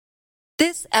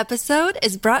This episode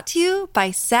is brought to you by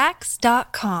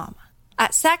Sax.com.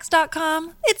 At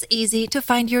Sax.com, it's easy to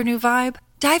find your new vibe.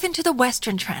 Dive into the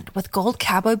Western trend with gold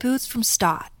cowboy boots from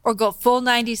Stott, or go full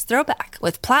 90s throwback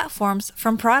with platforms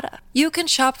from Prada. You can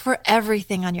shop for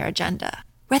everything on your agenda,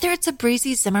 whether it's a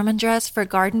breezy Zimmermann dress for a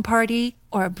garden party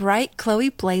or a bright Chloe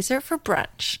blazer for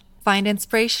brunch. Find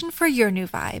inspiration for your new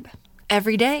vibe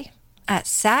every day at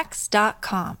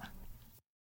Sax.com.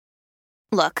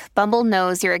 Look, Bumble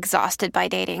knows you're exhausted by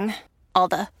dating. All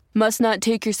the, must not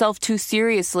take yourself too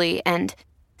seriously, and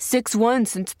 6'1"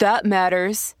 since that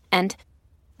matters, and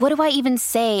what do I even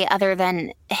say other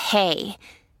than, hey?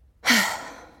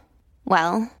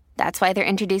 Well, that's why they're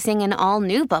introducing an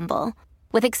all-new Bumble,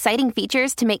 with exciting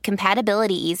features to make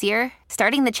compatibility easier,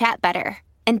 starting the chat better,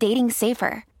 and dating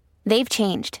safer. They've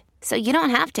changed, so you don't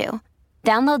have to.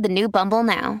 Download the new Bumble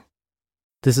now.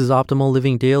 This is Optimal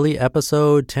Living Daily,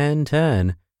 episode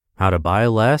 1010, How to Buy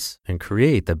Less and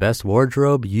Create the Best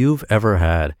Wardrobe You've Ever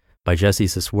Had, by Jesse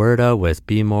Siswerda with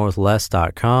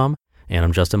BeMoreWithLess.com. And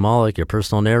I'm Justin Malik, your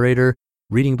personal narrator,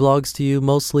 reading blogs to you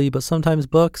mostly, but sometimes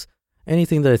books,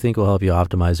 anything that I think will help you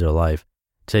optimize your life.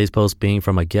 Today's post being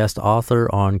from a guest author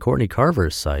on Courtney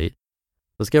Carver's site.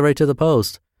 Let's get right to the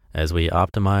post as we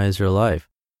optimize your life.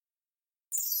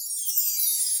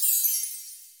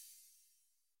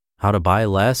 How to Buy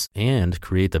Less and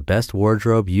Create the Best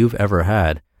Wardrobe You've Ever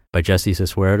Had, by Jesse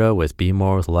Siswerda with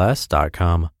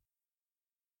BeMoreWithLess.com.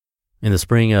 In the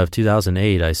spring of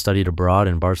 2008, I studied abroad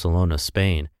in Barcelona,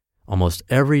 Spain. Almost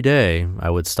every day,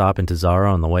 I would stop into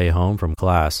Zara on the way home from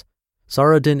class.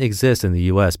 Zara didn't exist in the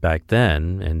US back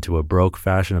then, and to a broke,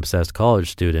 fashion-obsessed college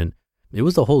student, it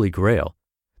was the holy grail.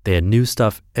 They had new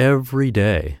stuff every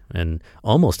day, and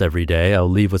almost every day I would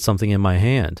leave with something in my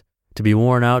hand, to be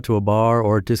worn out to a bar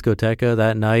or discoteca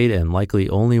that night and likely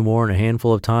only worn a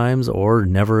handful of times or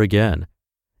never again.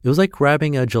 It was like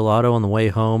grabbing a gelato on the way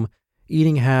home,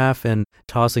 eating half and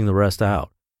tossing the rest out.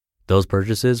 Those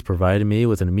purchases provided me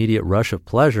with an immediate rush of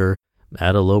pleasure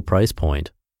at a low price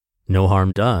point. No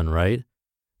harm done, right?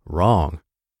 Wrong.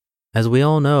 As we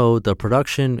all know, the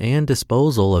production and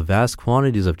disposal of vast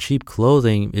quantities of cheap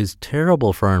clothing is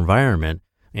terrible for our environment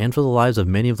and for the lives of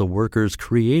many of the workers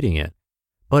creating it.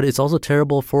 But it's also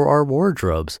terrible for our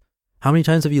wardrobes. How many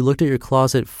times have you looked at your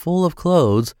closet full of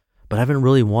clothes, but haven't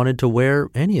really wanted to wear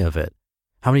any of it?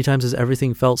 How many times has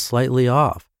everything felt slightly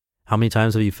off? How many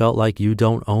times have you felt like you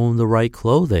don't own the right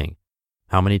clothing?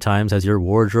 How many times has your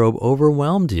wardrobe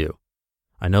overwhelmed you?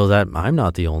 I know that I'm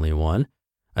not the only one.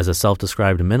 As a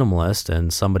self-described minimalist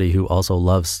and somebody who also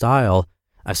loves style,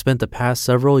 I've spent the past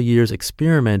several years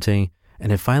experimenting and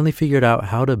have finally figured out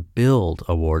how to build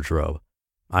a wardrobe.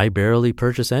 I barely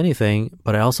purchase anything,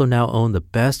 but I also now own the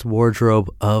best wardrobe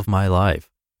of my life,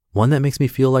 one that makes me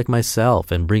feel like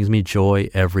myself and brings me joy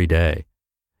every day.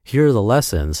 Here are the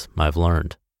lessons I've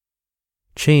learned.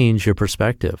 Change your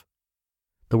perspective.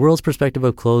 The world's perspective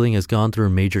of clothing has gone through a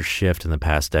major shift in the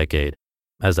past decade.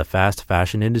 As the fast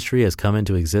fashion industry has come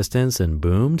into existence and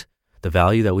boomed, the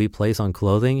value that we place on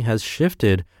clothing has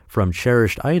shifted from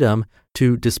cherished item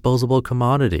to disposable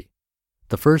commodity.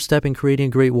 The first step in creating a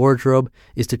great wardrobe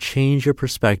is to change your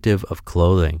perspective of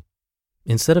clothing.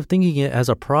 Instead of thinking it as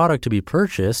a product to be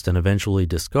purchased and eventually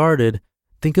discarded,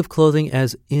 think of clothing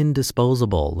as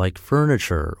indisposable, like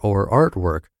furniture or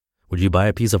artwork. Would you buy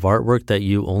a piece of artwork that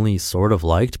you only sort of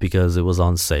liked because it was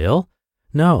on sale?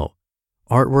 No.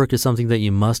 Artwork is something that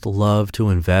you must love to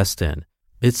invest in.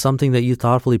 It's something that you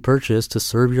thoughtfully purchase to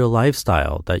serve your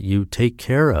lifestyle, that you take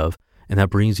care of, and that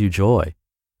brings you joy.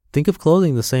 Think of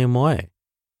clothing the same way.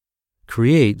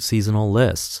 Create seasonal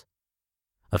lists.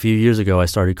 A few years ago, I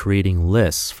started creating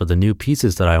lists for the new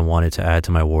pieces that I wanted to add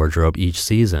to my wardrobe each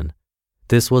season.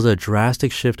 This was a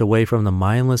drastic shift away from the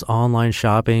mindless online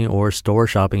shopping or store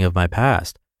shopping of my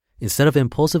past. Instead of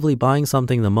impulsively buying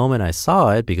something the moment I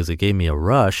saw it because it gave me a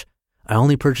rush, I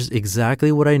only purchase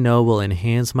exactly what I know will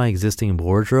enhance my existing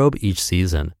wardrobe each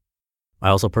season. I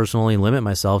also personally limit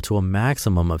myself to a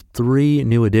maximum of 3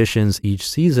 new additions each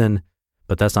season,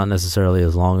 but that's not necessarily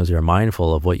as long as you're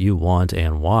mindful of what you want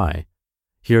and why.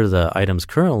 Here are the items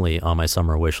currently on my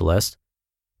summer wish list.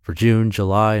 For June,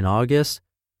 July, and August,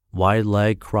 wide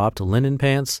leg cropped linen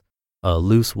pants, a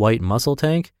loose white muscle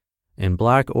tank, and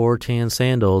black or tan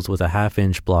sandals with a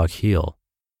 1/2-inch block heel.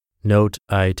 Note,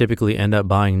 I typically end up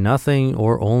buying nothing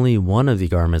or only one of the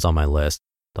garments on my list.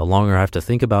 The longer I have to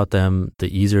think about them,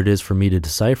 the easier it is for me to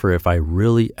decipher if I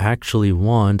really actually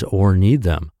want or need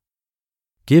them.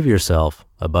 Give yourself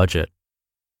a budget.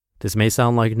 This may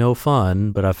sound like no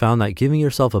fun, but I've found that giving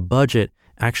yourself a budget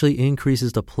actually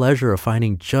increases the pleasure of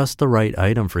finding just the right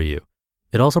item for you.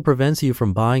 It also prevents you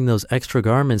from buying those extra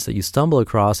garments that you stumble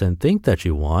across and think that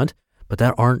you want, but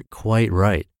that aren't quite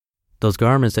right. Those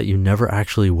garments that you never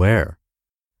actually wear.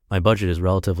 My budget is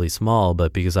relatively small,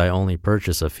 but because I only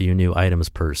purchase a few new items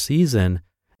per season,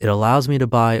 it allows me to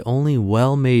buy only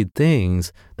well-made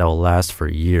things that will last for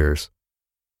years.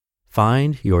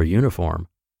 Find your uniform.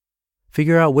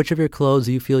 Figure out which of your clothes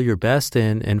you feel you're best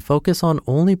in and focus on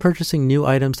only purchasing new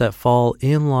items that fall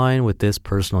in line with this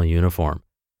personal uniform.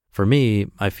 For me,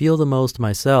 I feel the most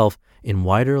myself in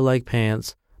wider leg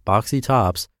pants, boxy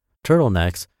tops,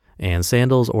 turtlenecks, and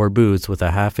sandals or boots with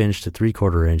a 1/2 inch to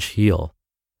 3/4 inch heel.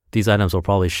 These items will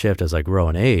probably shift as I grow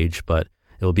in age, but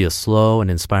it will be a slow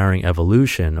and inspiring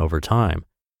evolution over time.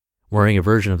 Wearing a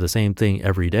version of the same thing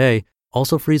every day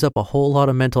also frees up a whole lot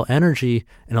of mental energy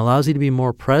and allows you to be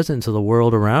more present to the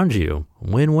world around you.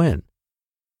 Win-win.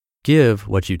 Give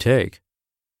what you take.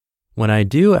 When I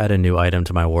do add a new item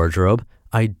to my wardrobe,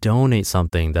 I donate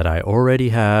something that I already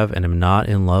have and am not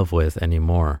in love with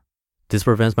anymore. This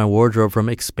prevents my wardrobe from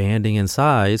expanding in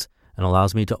size and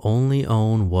allows me to only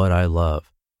own what I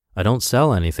love. I don't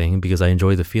sell anything because I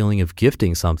enjoy the feeling of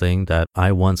gifting something that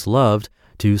I once loved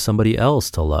to somebody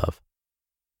else to love.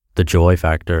 The joy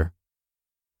factor.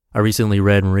 I recently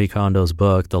read Marie Kondo's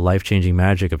book, The Life-Changing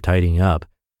Magic of Tidying Up.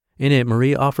 In it,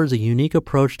 Marie offers a unique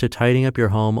approach to tidying up your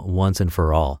home once and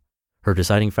for all. Her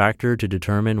deciding factor to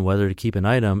determine whether to keep an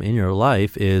item in your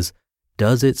life is,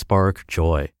 does it spark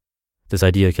joy? This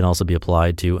idea can also be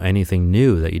applied to anything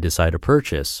new that you decide to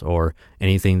purchase or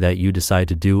anything that you decide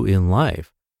to do in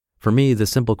life. For me, the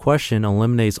simple question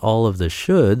eliminates all of the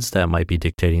shoulds that might be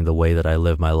dictating the way that I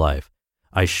live my life.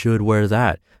 I should wear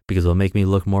that because it'll make me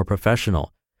look more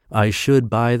professional. I should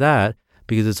buy that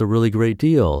because it's a really great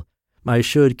deal. I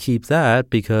should keep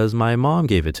that because my mom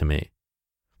gave it to me.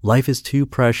 Life is too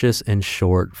precious and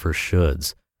short for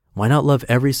shoulds. Why not love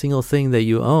every single thing that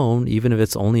you own, even if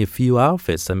it's only a few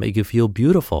outfits that make you feel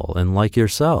beautiful and like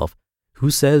yourself? Who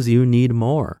says you need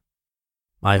more?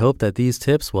 I hope that these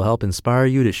tips will help inspire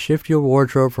you to shift your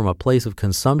wardrobe from a place of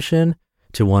consumption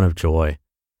to one of joy.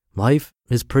 Life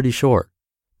is pretty short.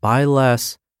 Buy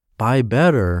less, buy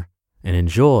better, and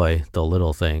enjoy the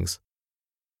little things.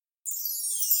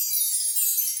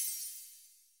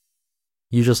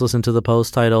 You just listened to the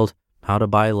post titled, How to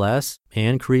Buy Less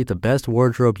and Create the Best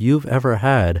Wardrobe You've Ever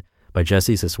Had by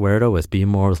Jessie Siswerdo with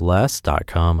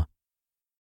BeMoreWithLess.com.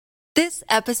 This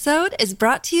episode is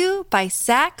brought to you by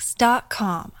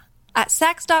Saks.com. At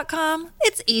Saks.com,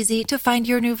 it's easy to find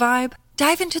your new vibe.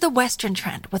 Dive into the Western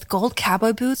trend with gold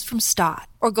cowboy boots from Stott,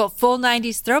 or go full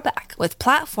 90s throwback with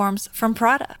platforms from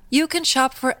Prada. You can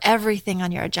shop for everything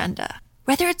on your agenda,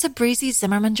 whether it's a breezy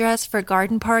Zimmermann dress for a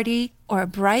garden party or a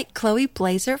bright Chloe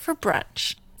blazer for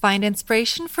brunch. Find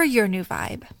inspiration for your new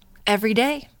vibe every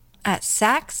day at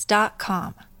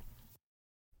Saks.com.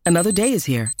 Another day is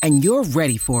here, and you're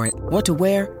ready for it. What to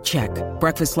wear? Check.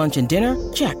 Breakfast, lunch, and dinner?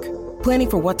 Check. Planning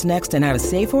for what's next and how to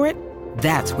save for it?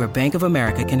 That's where Bank of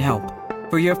America can help.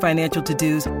 For your financial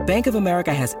to-dos, Bank of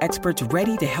America has experts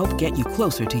ready to help get you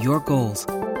closer to your goals.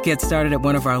 Get started at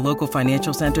one of our local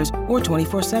financial centers or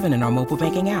 24/7 in our mobile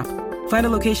banking app. Find a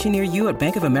location near you at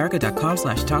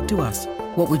bankofamerica.com/talktous.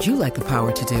 What would you like the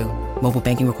power to do? Mobile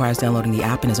banking requires downloading the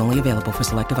app and is only available for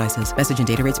select devices. Message and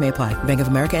data rates may apply. Bank of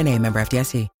America N.A., member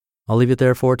FDIC. I'll leave it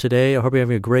there for today. I hope you're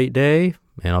having a great day,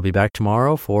 and I'll be back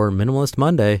tomorrow for Minimalist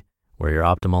Monday, where your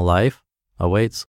optimal life awaits.